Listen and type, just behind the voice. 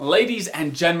Ladies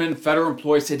and gentlemen, federal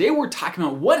employees, today we're talking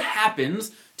about what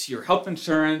happens to your health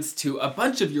insurance, to a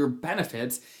bunch of your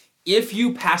benefits if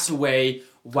you pass away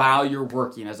while you're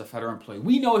working as a federal employee.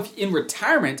 We know if in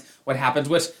retirement what happens,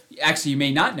 which actually you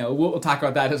may not know, we'll talk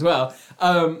about that as well.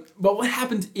 But what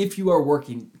happens if you are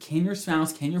working? Can your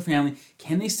spouse, can your family,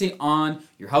 can they stay on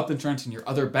your health insurance and your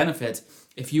other benefits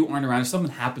if you aren't around, if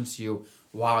something happens to you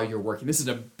while you're working? This is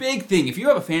a big thing. If you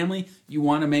have a family, you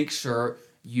want to make sure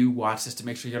you watch this to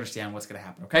make sure you understand what's going to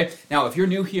happen, okay? Now, if you're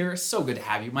new here, so good to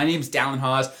have you. My name is Dallin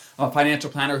Hawes. I'm a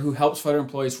financial planner who helps federal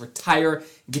employees retire and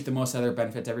get the most out of their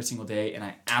benefits every single day, and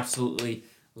I absolutely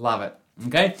love it,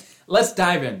 okay? Let's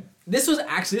dive in.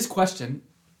 This question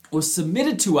was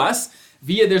submitted to us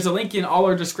there's a link in all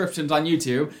our descriptions on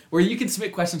YouTube where you can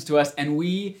submit questions to us, and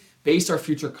we base our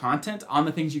future content on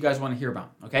the things you guys want to hear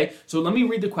about, okay? So let me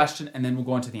read the question, and then we'll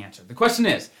go into the answer. The question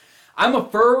is, I'm a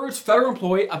first federal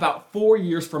employee about 4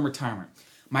 years from retirement.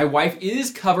 My wife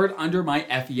is covered under my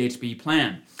FEHB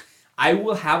plan. I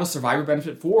will have a survivor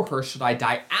benefit for her should I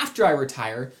die after I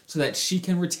retire so that she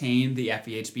can retain the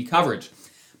FEHB coverage.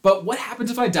 But what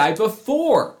happens if I die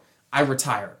before I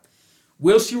retire?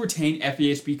 Will she retain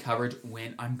FEHB coverage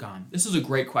when I'm gone? This is a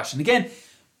great question. Again,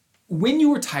 when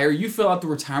you retire, you fill out the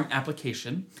retirement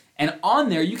application, and on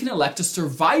there you can elect a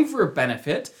survivor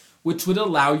benefit, which would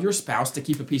allow your spouse to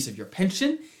keep a piece of your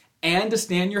pension and to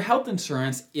stand your health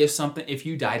insurance if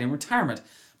you died in retirement.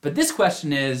 But this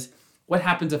question is, what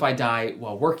happens if I die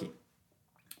while working?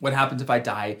 What happens if I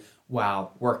die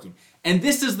while working? And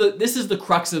this is the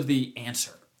crux of the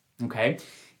answer, okay?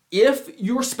 If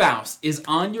your spouse is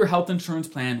on your health insurance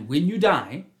plan when you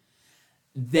die,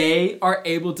 they are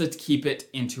able to keep it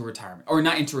into retirement, or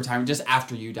not into retirement, just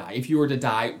after you die, if you were to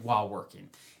die while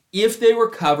working. If they were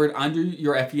covered under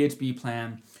your FEHB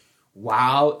plan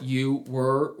while you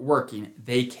were working,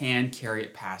 they can carry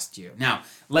it past you. Now,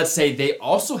 let's say they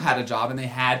also had a job and they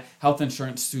had health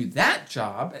insurance through that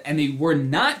job and they were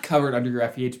not covered under your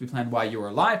FEHB plan while you were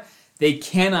alive, they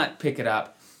cannot pick it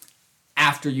up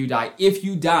after you die if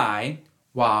you die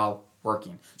while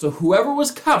working. So whoever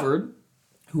was covered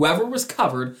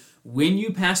when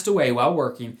you passed away while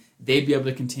working, they'd be able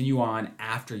to continue on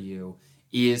after you,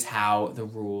 is how the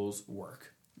rules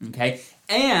work, okay?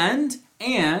 And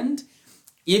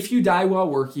if you die while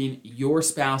working, your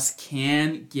spouse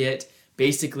can get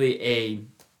basically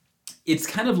it's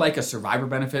kind of like a survivor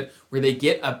benefit where they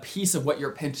get a piece of what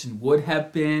your pension would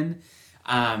have been.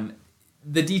 The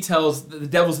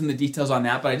devil's in the details on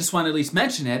that, but I just want to at least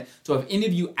mention it. So if any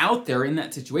of you out there in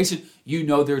that situation, you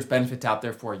know there's benefits out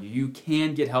there for you. You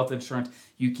can get health insurance.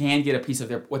 You can get a piece of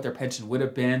what their pension would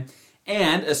have been.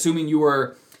 And assuming you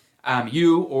were,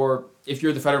 or if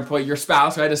you're the federal employee, your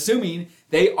spouse, right? Assuming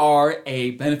they are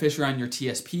a beneficiary on your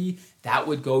TSP, that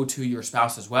would go to your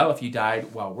spouse as well if you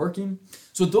died while working.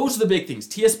 So those are the big things: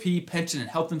 TSP, pension, and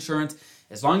health insurance.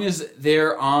 As long as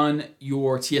they're on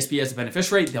your TSP as a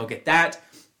beneficiary, they'll get that.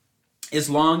 As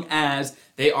long as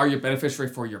they are your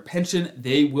beneficiary for your pension,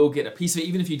 they will get a piece of it,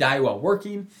 even if you die while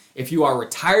working. If you are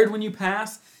retired when you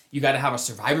pass, you got to have a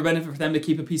survivor benefit for them to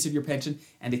keep a piece of your pension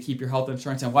and to keep your health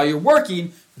insurance. And while you're working,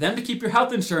 for them to keep your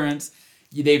health insurance,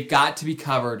 they've got to be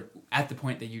covered at the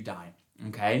point that you die,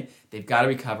 okay? They've got to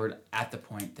be covered at the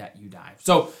point that you die.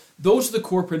 So those are the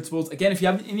core principles. Again, if you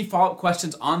have any follow-up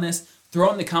questions on this, throw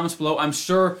it in the comments below. I'm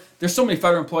sure there's so many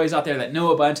federal employees out there that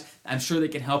know a bunch. I'm sure they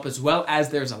can help, as well as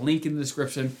there's a link in the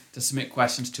description to submit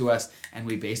questions to us, and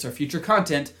we base our future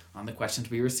content on the questions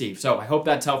we receive. So I hope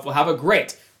that's helpful. Have a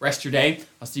great rest of your day.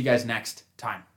 I'll see you guys next time.